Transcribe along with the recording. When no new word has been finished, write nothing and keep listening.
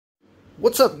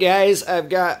What's up, guys? I've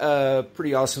got a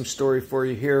pretty awesome story for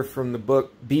you here from the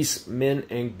book Beasts, Men,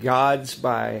 and Gods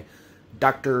by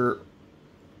Dr.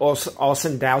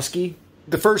 Ossendowski.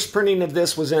 The first printing of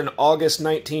this was in August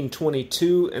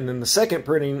 1922, and then the second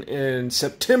printing in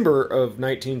September of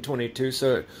 1922,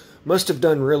 so it must have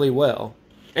done really well.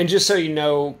 And just so you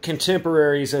know,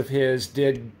 contemporaries of his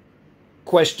did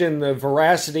question the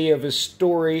veracity of his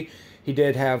story. He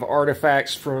did have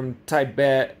artifacts from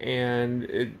Tibet,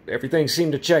 and everything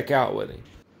seemed to check out with him.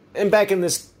 And back in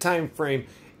this time frame,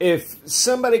 if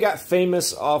somebody got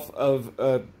famous off of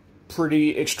a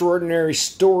pretty extraordinary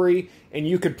story and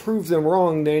you could prove them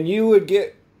wrong, then you would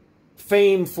get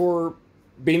fame for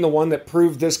being the one that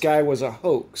proved this guy was a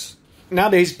hoax.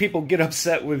 Nowadays, people get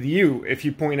upset with you if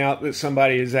you point out that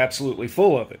somebody is absolutely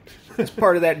full of it. It's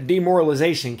part of that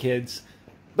demoralization, kids.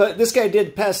 But this guy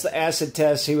did pass the acid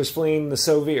test. He was fleeing the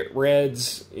Soviet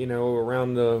Reds, you know,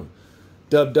 around the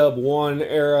Dub 1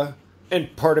 era.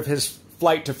 And part of his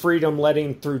flight to freedom led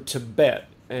him through Tibet.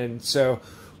 And so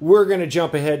we're going to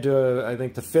jump ahead to, I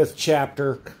think, the 5th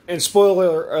chapter. And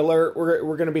spoiler alert,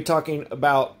 we're going to be talking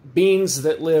about beings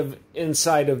that live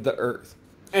inside of the earth.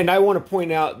 And I want to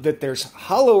point out that there's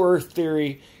hollow earth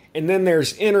theory, and then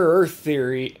there's inner earth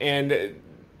theory, and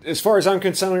as far as I'm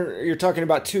concerned, you're talking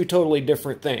about two totally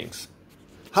different things.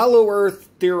 Hollow Earth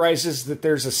theorizes that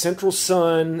there's a central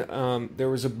sun. There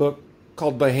was a book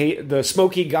called The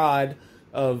Smoky God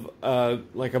of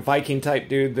like a Viking type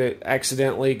dude that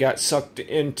accidentally got sucked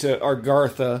into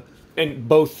Agartha. And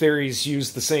both theories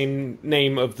use the same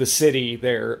name of the city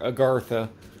there, Agartha.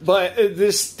 But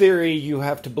this theory, you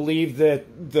have to believe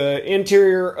that the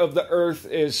interior of the Earth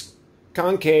is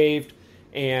concaved.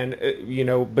 And, you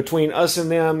know, between us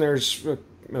and them, there's,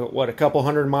 what, a couple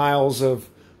hundred miles of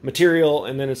material,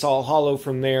 and then it's all hollow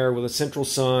from there with a central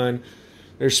sun.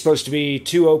 There's supposed to be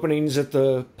 2 openings at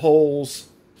the poles,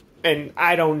 and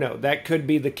I don't know. That could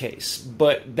be the case,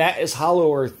 but that is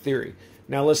hollow earth theory.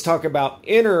 Now let's talk about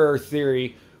inner earth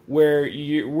theory, where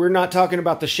we're not talking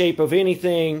about the shape of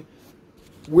anything.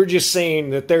 We're just saying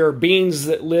that there are beings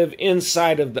that live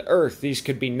inside of the earth. These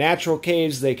could be natural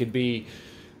caves, they could be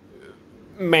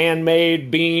man-made,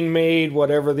 being-made,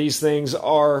 whatever these things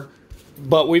are.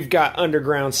 But we've got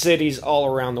underground cities all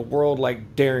around the world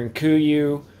like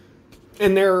Derinkuyu.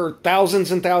 And there are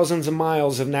thousands and thousands of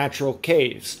miles of natural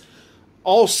caves.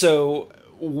 Also,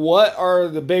 what are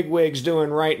the bigwigs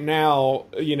doing right now,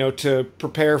 you know, to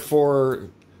prepare for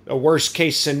a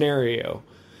worst-case scenario?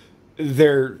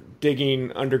 They're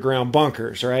digging underground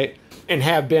bunkers, right? And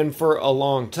have been for a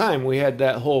long time. We had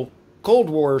that whole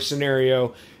Cold War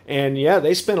scenario. And yeah,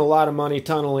 they spent a lot of money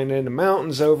tunneling into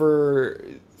mountains over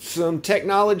some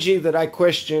technology that I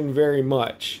question very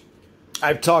much.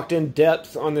 I've talked in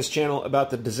depth on this channel about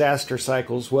the disaster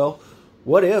cycles. Well,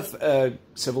 what if a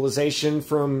civilization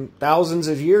from thousands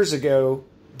of years ago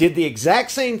did the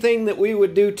exact same thing that we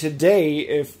would do today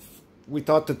if we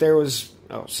thought that there was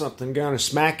something going to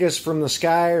smack us from the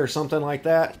sky or something like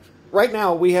that? Right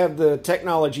now, we have the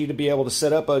technology to be able to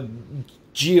set up a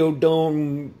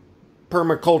geodome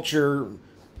permaculture,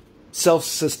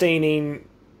 self-sustaining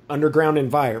underground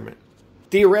environment.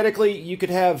 Theoretically, you could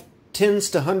have tens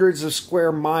to hundreds of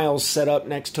square miles set up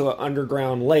next to an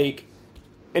underground lake.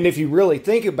 And if you really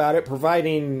think about it,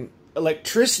 providing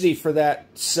electricity for that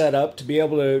setup to be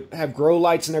able to have grow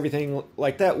lights and everything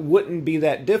like that wouldn't be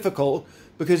that difficult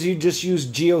because you just use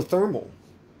geothermal.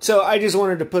 So I just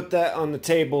wanted to put that on the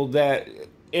table, that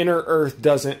inner earth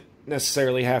doesn't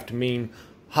necessarily have to mean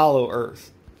hollow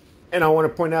earth. And I want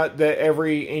to point out that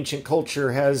every ancient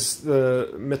culture has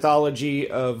the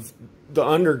mythology of the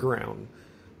underground.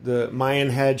 The Mayan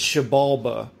had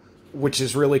Xibalba, which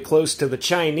is really close to the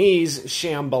Chinese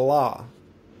Shambhala.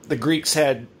 The Greeks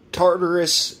had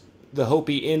Tartarus. The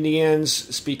Hopi Indians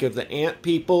speak of the ant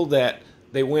people that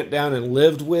they went down and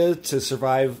lived with to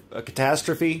survive a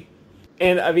catastrophe.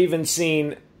 And I've even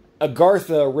seen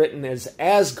Agartha written as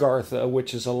Asgartha,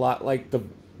 which is a lot like the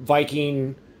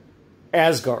Viking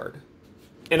Asgard.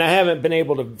 And I haven't been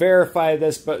able to verify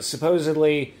this, but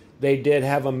supposedly they did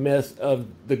have a myth of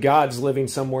the gods living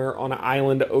somewhere on an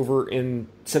island over in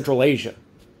Central Asia.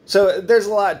 So there's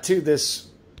a lot to this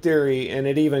theory, and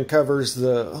it even covers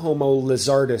the Homo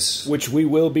lizardus, which we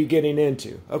will be getting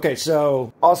into. Okay,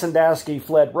 so Ossendowski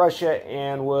fled Russia,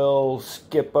 and we'll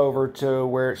skip over to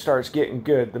where it starts getting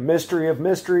good. The mystery of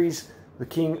mysteries, the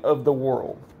king of the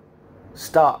world.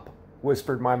 Stop,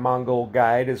 whispered my Mongol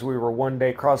guide as we were one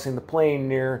day crossing the plain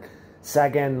near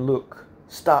Saganluk.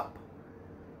 Stop.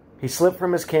 He slipped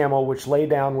from his camel, which lay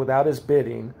down without his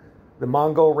bidding. The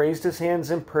Mongol raised his hands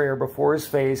in prayer before his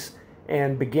face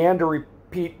and began to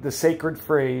repeat the sacred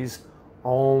phrase,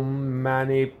 Om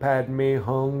Mani Padme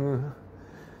Hung.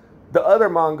 The other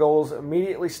Mongols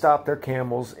immediately stopped their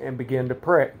camels and began to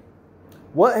pray.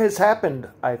 What has happened,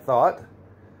 I thought.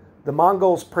 The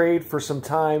Mongols prayed for some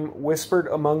time, whispered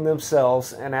among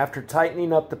themselves, and after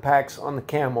tightening up the packs on the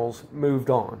camels, moved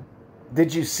on.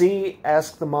 Did you see,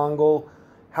 asked the Mongol,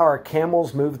 how our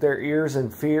camels moved their ears in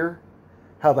fear?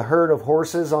 How the herd of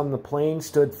horses on the plain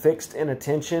stood fixed in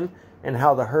attention, and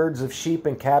how the herds of sheep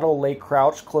and cattle lay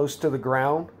crouched close to the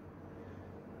ground?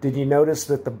 Did you notice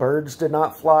that the birds did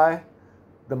not fly?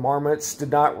 The marmots did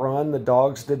not run, the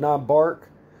dogs did not bark?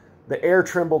 The air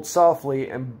trembled softly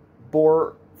and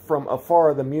bore from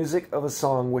afar the music of a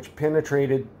song which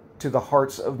penetrated to the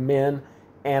hearts of men,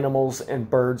 animals, and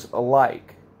birds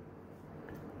alike.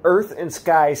 Earth and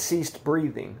sky ceased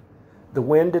breathing. The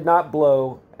wind did not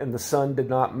blow, and the sun did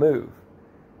not move.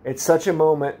 At such a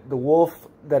moment, the wolf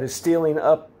that is stealing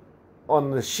up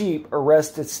on the sheep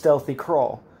arrests its stealthy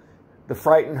crawl. The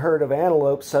frightened herd of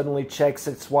antelope suddenly checks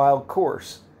its wild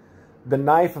course. The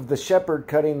knife of the shepherd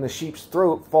cutting the sheep's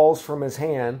throat falls from his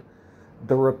hand.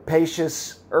 The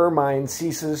rapacious ermine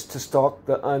ceases to stalk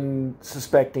the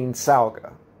unsuspecting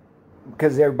salga,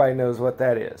 because everybody knows what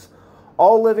that is.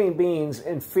 All living beings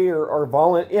in fear are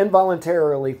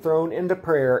involuntarily thrown into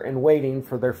prayer and waiting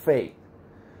for their fate.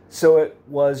 So it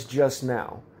was just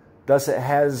now. Thus it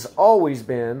has always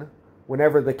been,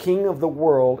 whenever the king of the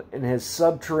world in his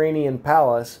subterranean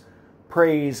palace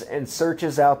prays and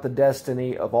searches out the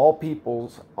destiny of all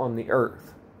peoples on the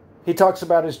earth. He talks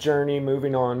about his journey,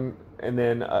 moving on, and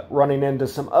then running into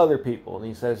some other people. And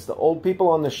he says, the old people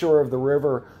on the shore of the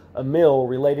river Amil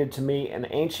related to me an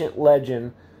ancient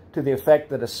legend to the effect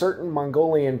that a certain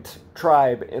Mongolian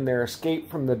tribe, in their escape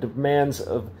from the demands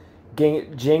of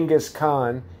Genghis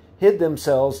Khan, hid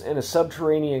themselves in a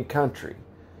subterranean country.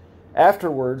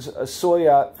 Afterwards, a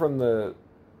Soyot from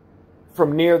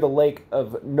near the lake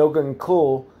of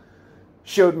Nogankul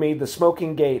showed me the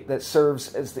smoking gate that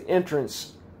serves as the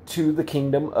entrance to the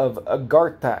kingdom of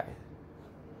Agarthai.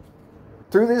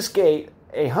 Through this gate,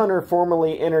 a hunter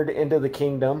formerly entered into the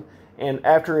kingdom, and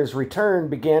after his return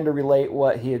began to relate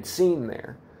what he had seen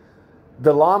there.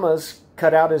 The lamas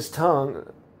cut out his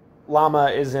tongue. Lama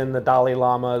is in the Dalai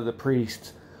Lama, the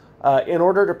priest, in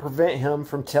order to prevent him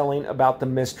from telling about the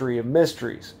mystery of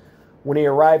mysteries. When he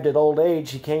arrived at old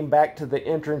age, he came back to the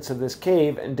entrance of this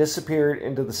cave and disappeared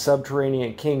into the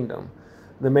subterranean kingdom,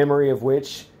 the memory of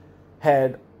which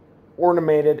had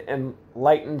ornamented and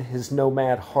lightened his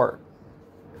nomad heart.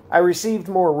 I received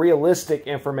more realistic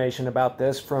information about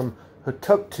this from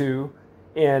Hutuktu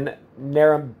in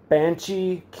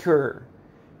Narambanchi Kur.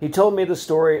 He told me the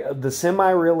story of the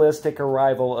semi-realistic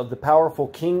arrival of the powerful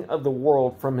king of the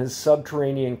world from his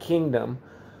subterranean kingdom,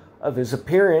 of his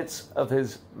appearance, of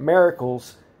his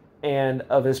miracles, and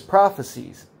of his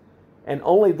prophecies. And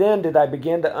only then did I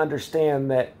begin to understand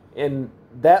that in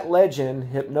that legend,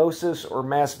 hypnosis or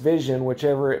mass vision,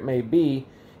 whichever it may be,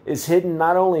 is hidden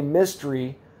not only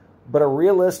mystery, but a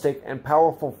realistic and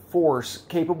powerful force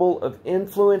capable of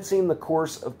influencing the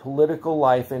course of political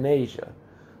life in Asia.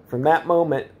 From that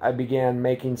moment, I began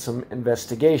making some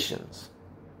investigations.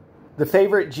 The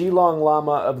favorite Jilong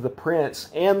Lama of the prince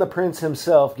and the prince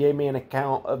himself gave me an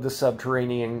account of the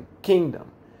subterranean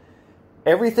kingdom.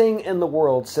 Everything in the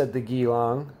world, said the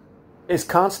Jilong, is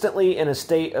constantly in a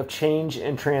state of change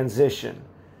and transition.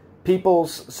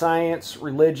 Peoples, science,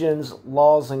 religions,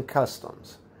 laws, and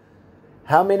customs.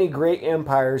 How many great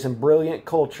empires and brilliant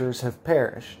cultures have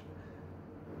perished?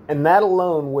 And that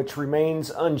alone which remains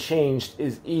unchanged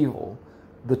is evil,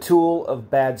 the tool of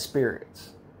bad spirits.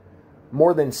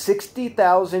 More than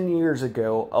 60,000 years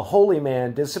ago, a holy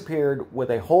man disappeared with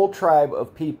a whole tribe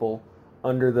of people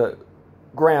under the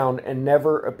ground and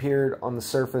never appeared on the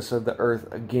surface of the earth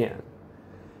again.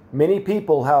 Many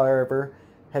people, however,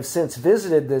 have since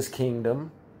visited this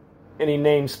kingdom, and he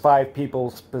names 5 people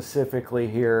specifically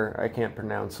here. I can't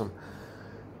pronounce them.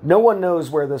 No one knows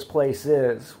where this place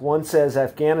is. One says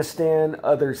Afghanistan,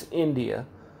 others India.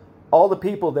 All the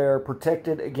people there are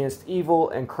protected against evil,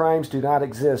 and crimes do not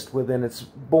exist within its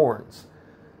bournes.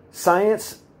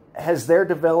 Science has there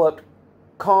developed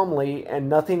calmly, and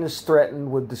nothing is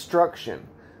threatened with destruction.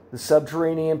 The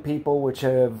subterranean people which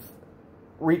have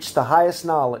reached the highest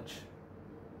knowledge.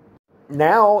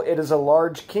 Now it is a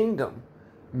large kingdom.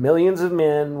 Millions of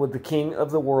men with the king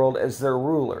of the world as their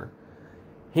ruler.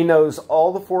 He knows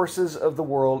all the forces of the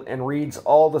world and reads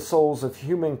all the souls of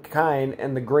humankind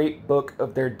in the great book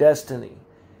of their destiny.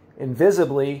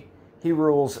 Invisibly, he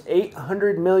rules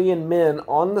 800 million men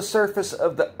on the surface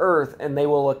of the earth, and they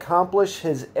will accomplish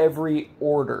his every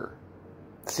order.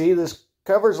 See, this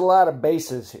covers a lot of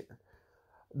bases here.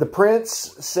 The prince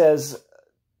says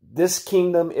this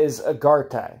kingdom is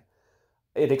Agartha.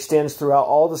 It extends throughout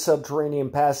all the subterranean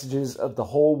passages of the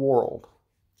whole world.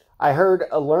 I heard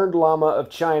a learned lama of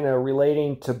China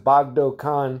relating to Bogdo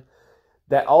Khan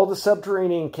that all the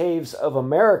subterranean caves of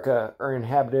America are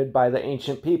inhabited by the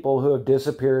ancient people who have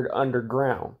disappeared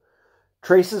underground.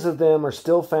 Traces of them are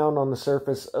still found on the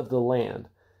surface of the land.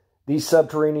 These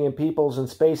subterranean peoples and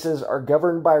spaces are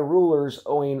governed by rulers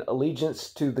owing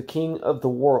allegiance to the king of the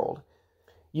world.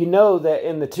 You know that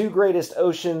in the two greatest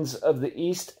oceans of the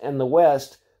East and the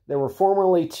West, there were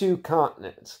formerly two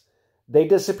continents. They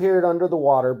disappeared under the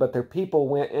water, but their people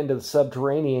went into the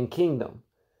subterranean kingdom.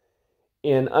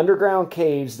 In underground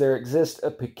caves, there exists a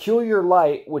peculiar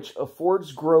light which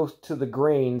affords growth to the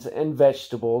grains and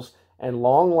vegetables and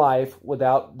long life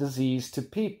without disease to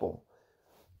people.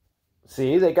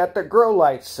 See, they got their grow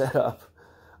lights set up.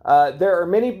 There are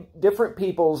many different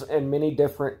peoples and many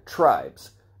different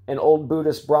tribes. An old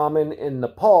Buddhist Brahmin in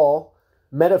Nepal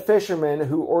met a fisherman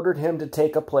who ordered him to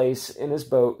take a place in his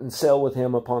boat and sail with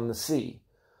him upon the sea.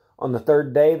 On the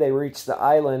third day, they reached the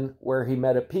island where he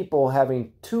met a people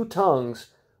having two tongues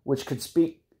which could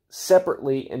speak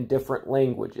separately in different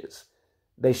languages.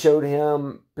 They showed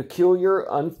him peculiar,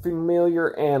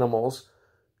 unfamiliar animals,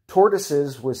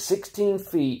 tortoises with 16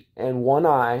 feet and one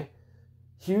eye,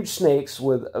 huge snakes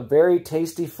with a very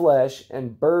tasty flesh,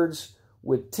 and birds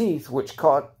with teeth which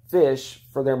caught fish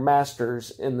for their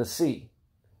masters in the sea.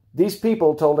 These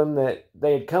people told him that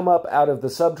they had come up out of the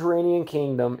subterranean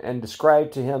kingdom and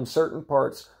described to him certain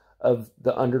parts of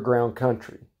the underground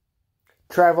country.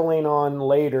 Traveling on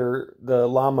later, the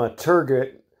Lama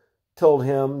Turgut told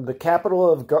him the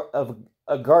capital of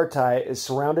Agartha is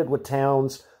surrounded with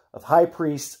towns of high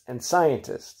priests and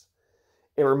scientists.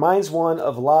 It reminds one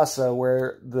of Lhasa,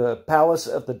 where the palace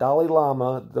of the Dalai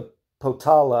Lama, the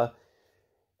Potala,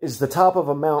 is the top of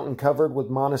a mountain covered with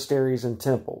monasteries and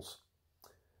temples.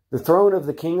 The throne of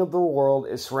the king of the world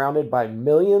is surrounded by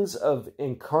millions of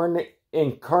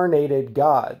incarnated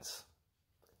gods.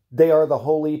 They are the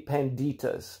holy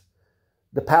Panditas.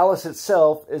 The palace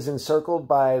itself is encircled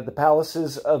by the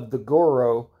palaces of the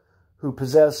Goro, who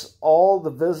possess all the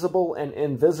visible and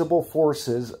invisible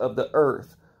forces of the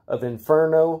earth, of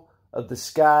inferno, of the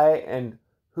sky, and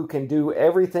who can do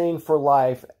everything for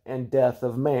life and death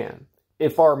of man.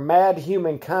 If our mad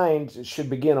humankind should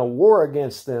begin a war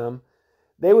against them,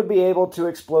 they would be able to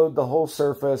explode the whole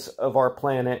surface of our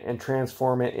planet and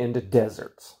transform it into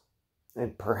deserts.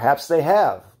 And perhaps they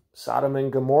have. Sodom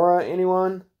and Gomorrah,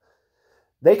 anyone?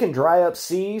 They can dry up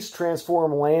seas,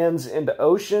 transform lands into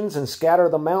oceans, and scatter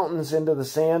the mountains into the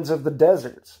sands of the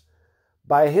deserts.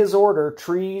 By his order,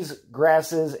 trees,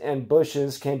 grasses, and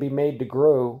bushes can be made to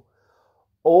grow.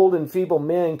 Old and feeble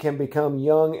men can become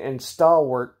young and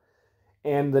stalwart,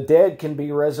 and the dead can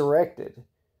be resurrected.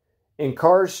 In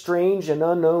cars strange and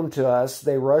unknown to us,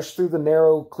 they rush through the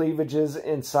narrow cleavages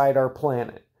inside our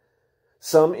planet.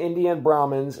 Some Indian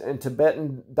Brahmins and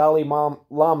Tibetan Dalai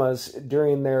Lamas,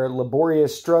 during their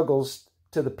laborious struggles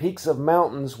to the peaks of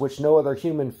mountains which no other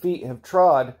human feet have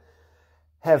trod,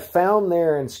 have found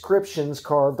their inscriptions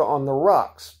carved on the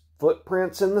rocks,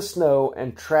 footprints in the snow,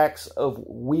 and tracks of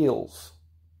wheels.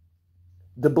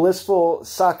 The blissful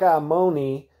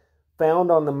Sakyamuni found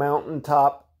on the mountain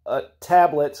top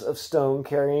tablets of stone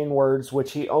carrying words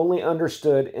which he only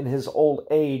understood in his old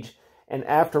age, and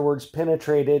afterwards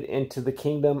penetrated into the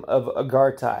kingdom of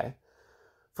Agartha,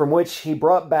 from which he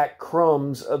brought back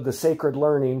crumbs of the sacred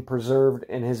learning preserved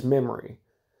in his memory.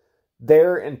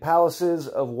 There, in palaces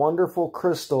of wonderful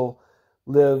crystal,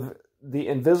 live the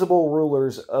invisible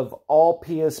rulers of all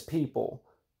pious people.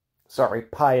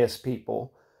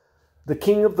 The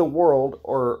king of the world,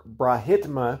 or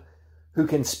Brahitma, who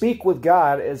can speak with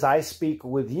God as I speak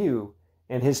with you,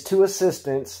 and his two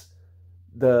assistants,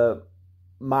 the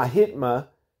Mahitma,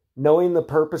 knowing the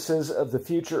purposes of the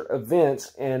future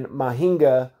events, and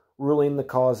Mahinga, ruling the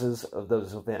causes of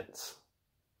those events.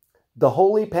 The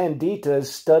holy Panditas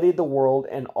studied the world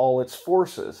and all its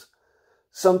forces.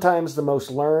 Sometimes the most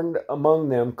learned among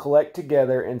them collect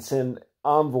together and send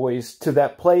envoys to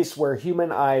that place where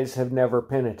human eyes have never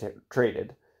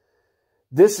penetrated.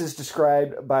 This is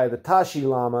described by the Tashi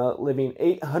Lama living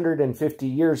 850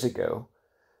 years ago.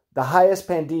 The highest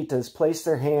Panditas place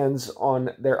their hands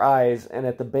on their eyes and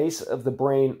at the base of the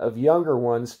brain of younger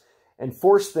ones and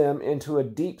force them into a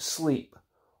deep sleep,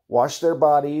 wash their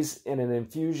bodies in an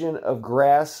infusion of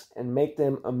grass and make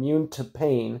them immune to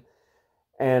pain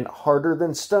and harder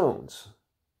than stones.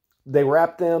 They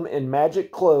wrap them in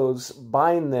magic clothes,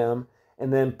 bind them,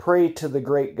 and then pray to the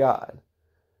great God.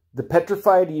 The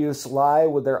petrified youths lie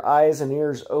with their eyes and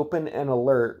ears open and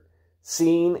alert.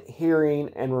 seeing, hearing,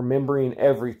 and remembering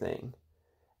everything.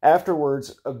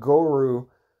 Afterwards, a guru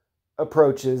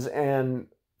approaches and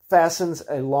fastens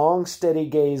a long, steady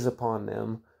gaze upon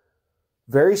them.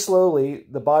 Very slowly,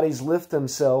 the bodies lift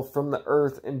themselves from the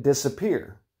earth and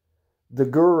disappear. The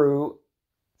guru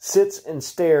sits and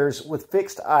stares with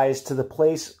fixed eyes to the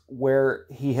place where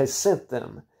he has sent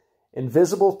them.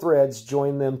 Invisible threads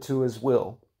join them to his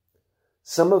will.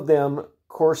 Some of them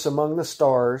course among the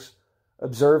stars,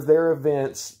 observe their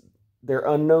events, their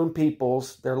unknown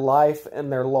peoples, their life,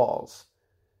 and their laws.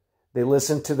 They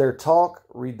listen to their talk,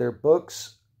 read their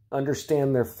books,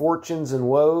 understand their fortunes and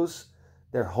woes,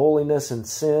 their holiness and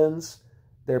sins,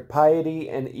 their piety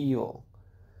and evil.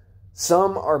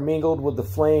 Some are mingled with the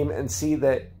flame and see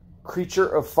that creature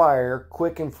of fire,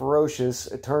 quick and ferocious,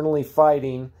 eternally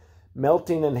fighting,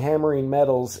 melting and hammering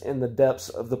metals in the depths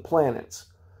of the planets,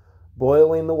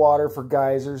 boiling the water for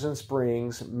geysers and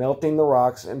springs, melting the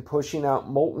rocks and pushing out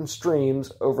molten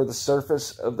streams over the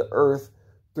surface of the earth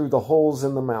through the holes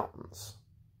in the mountains.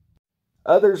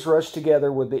 Others rush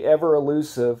together with the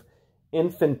ever-elusive,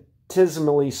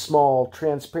 infinitesimally small,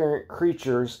 transparent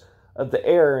creatures of the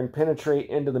air and penetrate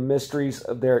into the mysteries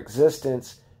of their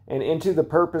existence and into the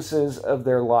purposes of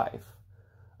their life.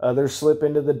 Others slip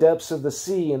into the depths of the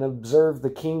sea and observe the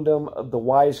kingdom of the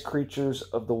wise creatures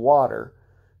of the water,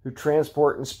 who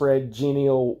transport and spread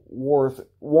genial warmth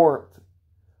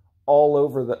all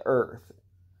over the earth,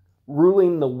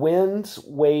 ruling the winds,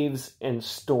 waves, and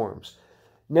storms.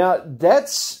 Now,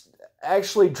 that's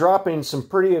actually dropping some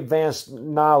pretty advanced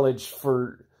knowledge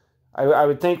for, I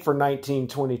would think, for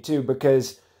 1922,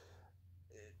 because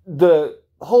the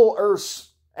whole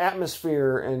Earth's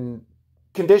atmosphere and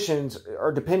conditions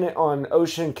are dependent on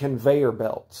ocean conveyor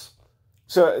belts.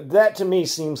 So that to me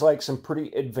seems like some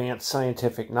pretty advanced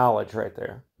scientific knowledge right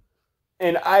there.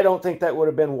 And I don't think that would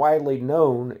have been widely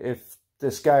known if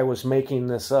this guy was making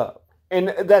this up.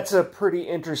 And that's a pretty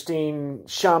interesting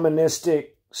shamanistic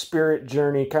spirit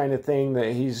journey kind of thing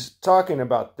that he's talking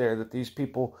about there, that these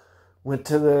people went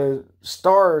to the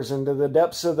stars and to the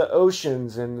depths of the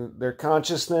oceans and their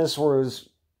consciousness was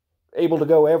able to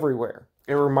go everywhere.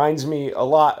 It reminds me a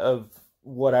lot of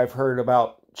what I've heard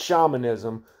about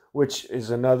shamanism, which is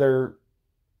another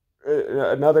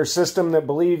system that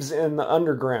believes in the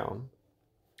underground.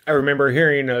 I remember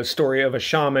hearing a story of a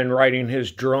shaman riding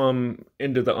his drum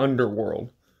into the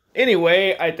underworld.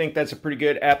 Anyway, I think that's a pretty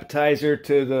good appetizer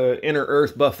to the Inner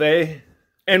Earth buffet.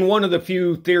 And one of the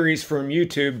few theories from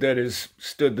YouTube that has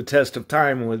stood the test of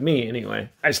time with me, anyway.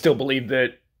 I still believe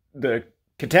that the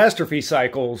catastrophe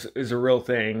cycles is a real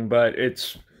thing, but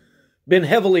it's been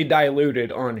heavily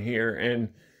diluted on here. And,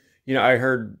 you know, I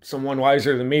heard someone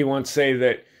wiser than me once say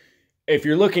that if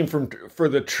you're looking for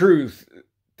the truth,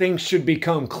 things should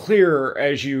become clearer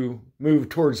as you move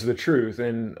towards the truth.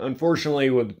 And unfortunately,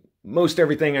 with most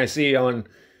everything I see on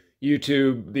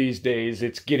YouTube these days,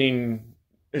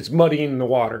 it's muddying the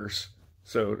waters,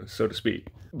 so to speak.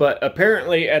 But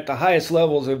apparently at the highest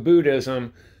levels of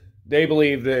Buddhism, they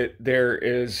believe that there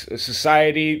is a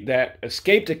society that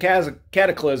escaped a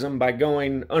cataclysm by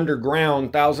going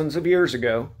underground thousands of years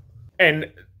ago.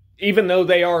 And even though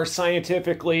they are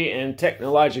scientifically and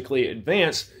technologically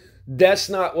advanced, that's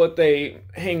not what they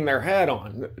hang their hat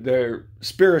on. Their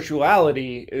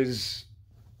spirituality is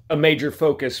a major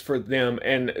focus for them,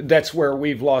 and that's where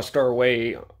we've lost our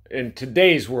way in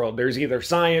today's world. There's either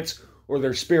science or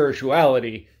there's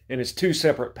spirituality, and it's two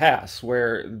separate paths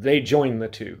where they join the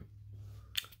two.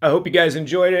 I hope you guys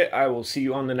enjoyed it. I will see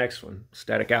you on the next one.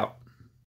 Static out.